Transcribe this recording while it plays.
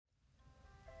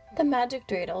The Magic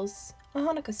Dreidels, a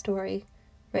Hanukkah story,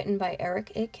 written by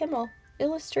Eric A. Kimmel,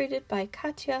 illustrated by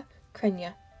Katja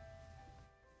Krenya.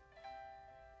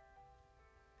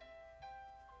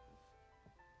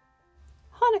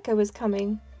 Hanukkah was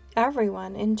coming.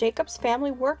 Everyone in Jacob's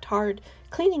family worked hard,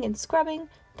 cleaning and scrubbing,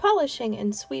 polishing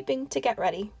and sweeping to get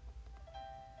ready.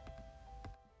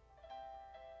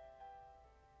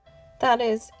 That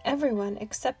is, everyone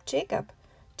except Jacob.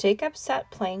 Jacob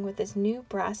sat playing with his new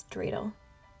brass dreidel.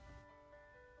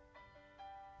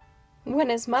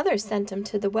 When his mother sent him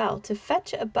to the well to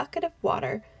fetch a bucket of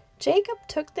water, Jacob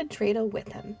took the dreidel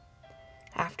with him.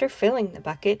 After filling the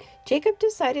bucket, Jacob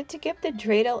decided to give the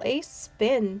dreidel a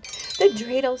spin. The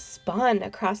dreidel spun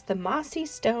across the mossy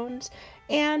stones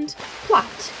and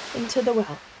plopped into the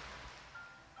well.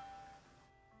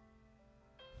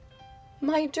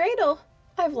 "My dreidel!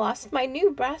 I've lost my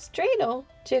new brass dreidel,"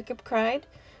 Jacob cried.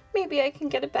 "Maybe I can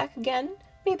get it back again.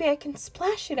 Maybe I can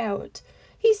splash it out."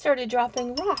 He started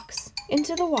dropping rocks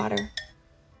into the water.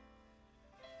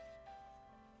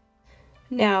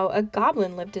 Now, a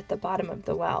goblin lived at the bottom of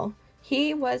the well.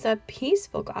 He was a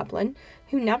peaceful goblin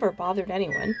who never bothered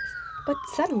anyone, but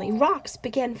suddenly rocks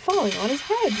began falling on his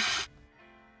head.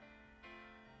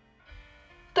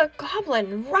 The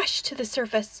goblin rushed to the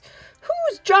surface.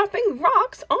 "Who's dropping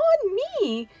rocks on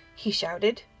me?" he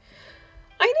shouted.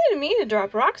 "I didn't mean to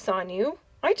drop rocks on you.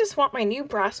 I just want my new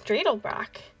brass dreidel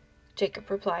back,"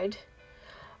 Jacob replied.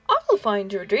 "I'll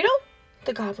find your dreidel,"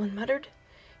 the goblin muttered.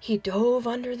 He dove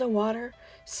under the water.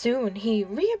 Soon he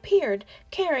reappeared,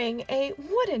 carrying a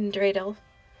wooden dreidel.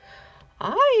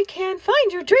 "I can't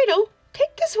find your dreidel.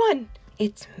 Take this one.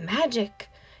 It's magic.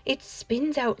 It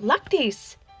spins out luck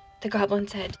days," the goblin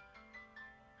said.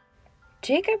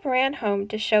 Jacob ran home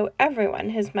to show everyone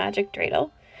his magic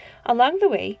dreidel. Along the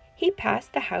way, he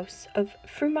passed the house of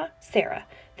Fruma Sarah,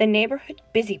 the neighborhood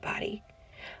busybody.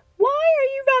 "Why are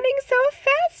you running so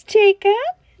fast, Jacob?"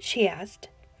 she asked.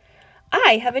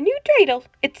 "I have a new dreidel.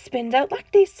 It spins out luck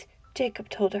days," Jacob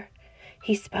told her.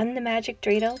 He spun the magic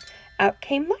dreidel. Out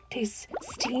came luck days,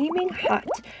 steaming hot,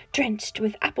 drenched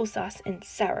with applesauce and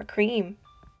sour cream.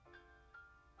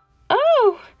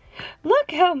 "Oh,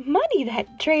 look how muddy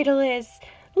that dreidel is.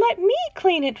 Let me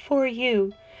clean it for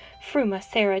you." Fruma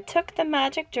Sarah took the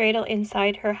magic dreidel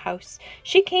inside her house.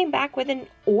 She came back with an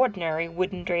ordinary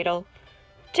wooden dreidel.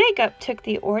 Jacob took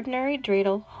the ordinary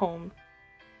dreidel home.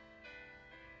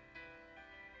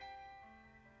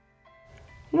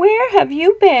 "Where have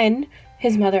you been?"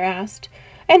 his mother asked.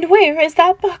 "And where is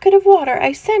that bucket of water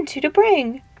I sent you to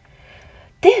bring?"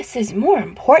 "This is more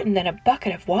important than a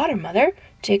bucket of water, Mother,"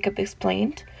 Jacob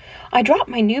explained. "I dropped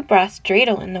my new brass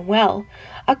dreidel in the well.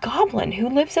 A goblin who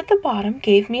lives at the bottom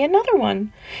gave me another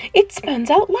one. It spins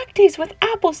out luck days with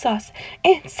applesauce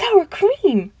and sour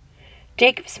cream."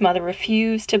 Jacob's mother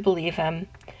refused to believe him.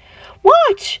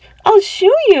 "Watch, I'll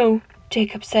show you,"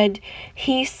 Jacob said.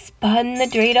 He spun the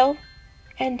dreidel,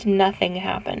 and nothing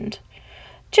happened.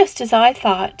 "Just as I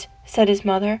thought," said his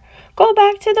mother. "Go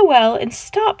back to the well and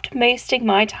stop wasting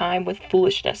my time with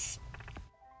foolishness."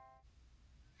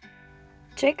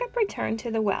 Jacob returned to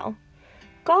the well.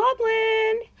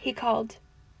 "Goblin," he called.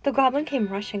 The goblin came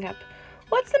rushing up.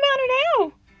 "What's the matter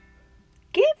now?"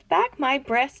 "Give back my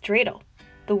brass dreidel.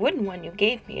 The wooden one you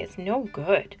gave me is no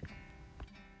good."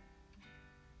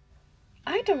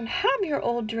 "I don't have your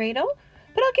old dreidel,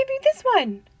 but I'll give you this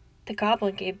one." The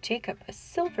goblin gave Jacob a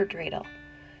silver dreidel.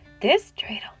 "This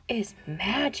dreidel is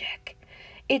magic.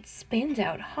 It spins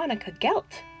out Hanukkah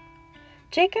gelt."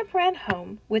 Jacob ran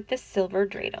home with the silver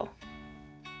dreidel.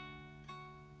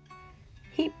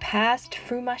 He passed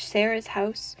Fruma Sarah's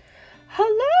house.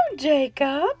 "Hello,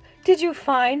 Jacob. Did you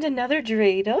find another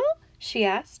dreidel?" she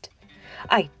asked.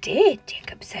 "I did,"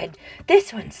 Jacob said.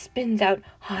 "This one spins out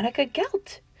Hanukkah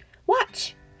gelt.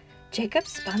 Watch." Jacob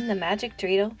spun the magic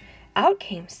dreidel. Out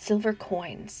came silver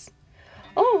coins.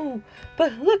 "Oh,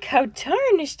 but look how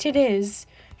tarnished it is,"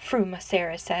 Fruma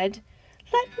Sarah said.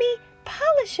 "Let me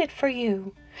polish it for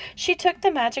you." She took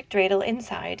the magic dreidel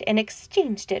inside and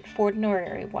exchanged it for an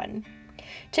ordinary one.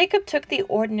 Jacob took the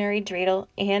ordinary dreidel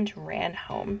and ran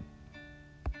home.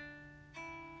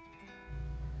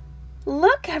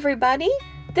 "Look, everybody!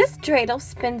 This dreidel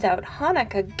spins out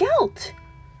Hanukkah gelt."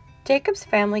 Jacob's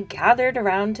family gathered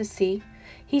around to see.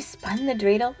 He spun the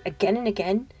dreidel again and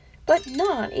again, but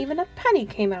not even a penny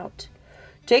came out.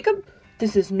 "Jacob,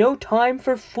 this is no time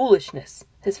for foolishness,"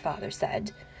 his father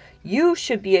said. "You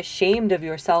should be ashamed of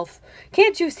yourself.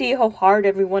 Can't you see how hard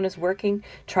everyone is working,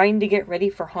 trying to get ready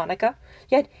for Hanukkah?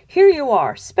 Yet here you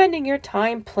are, spending your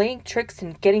time playing tricks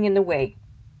and getting in the way."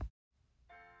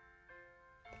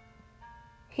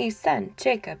 He sent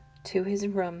Jacob to his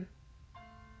room.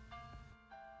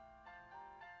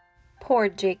 Poor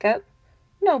Jacob.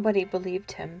 Nobody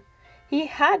believed him. He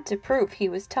had to prove he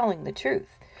was telling the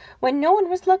truth. When no one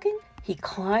was looking, he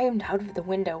climbed out of the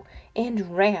window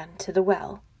and ran to the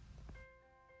well.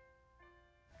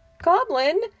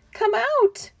 "Goblin, come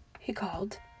out!" he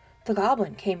called. The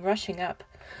goblin came rushing up.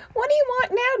 "What do you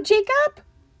want now, Jacob?"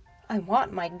 "I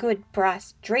want my good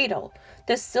brass dreidel.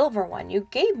 The silver one you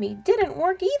gave me didn't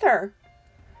work either."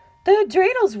 "The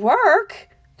dreidels work,"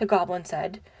 the goblin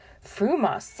said.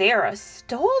 "Fruma Sarah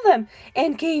stole them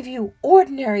and gave you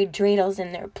ordinary dreidels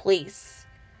in their place."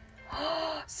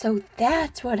 "So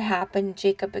that's what happened,"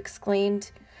 Jacob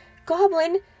exclaimed.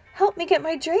 "Goblin, help me get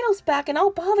my dreidels back and I'll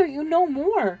bother you no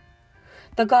more."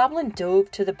 The goblin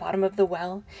dove to the bottom of the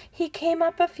well. He came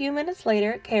up a few minutes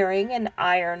later carrying an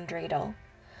iron dreidel.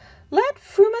 "Let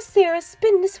Fruma Sarah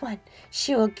spin this one.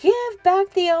 She will give back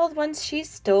the old ones she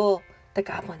stole," the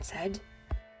goblin said.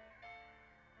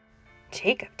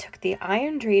 Jacob took the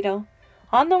iron dreidel.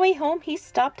 On the way home, he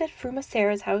stopped at Fruma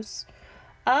Sarah's house.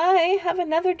 "I have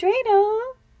another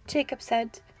dreidel," Jacob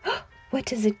said. "What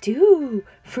does it do?"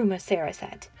 Fruma Sarah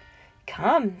said.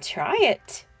 "Come, try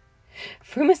it."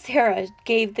 Fruma Sarah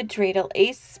gave the dreidel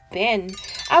a spin.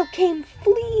 Out came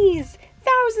fleas,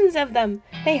 thousands of them.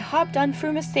 They hopped on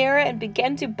Fruma Sarah and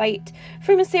began to bite.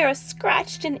 Fruma Sarah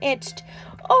scratched and itched.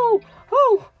 Oh,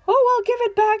 I'll give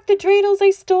it back, the dreidels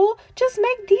I stole. Just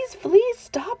make these fleas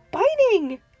stop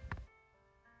biting."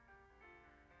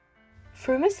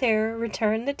 Fruma Sarah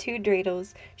returned the 2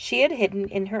 dreidels she had hidden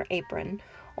in her apron.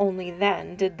 Only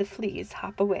then did the fleas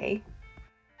hop away.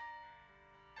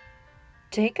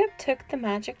 Jacob took the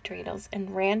magic dreidels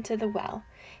and ran to the well.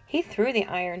 He threw the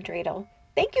iron dreidel.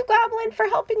 "Thank you, Goblin, for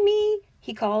helping me,"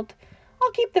 he called.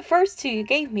 "I'll keep the first 2 you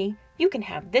gave me. You can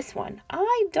have this one.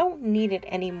 I don't need it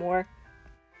anymore."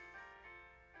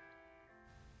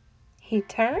 He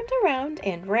turned around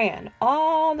and ran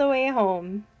all the way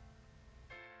home.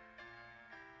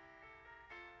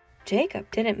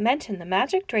 Jacob didn't mention the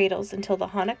magic dreidels until the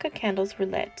Hanukkah candles were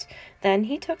lit. Then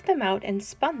he took them out and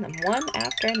spun them one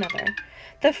after another.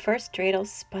 The first dreidel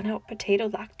spun out potato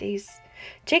latkes.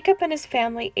 Jacob and his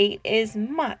family ate as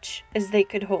much as they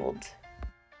could hold.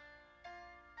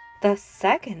 The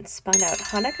second spun out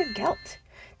Hanukkah gelt.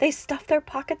 They stuffed their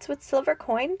pockets with silver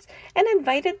coins and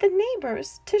invited the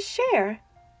neighbors to share.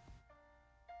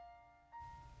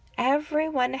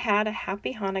 Everyone had a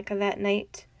happy Hanukkah that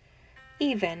night,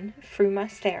 even Fruma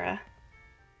Sarah.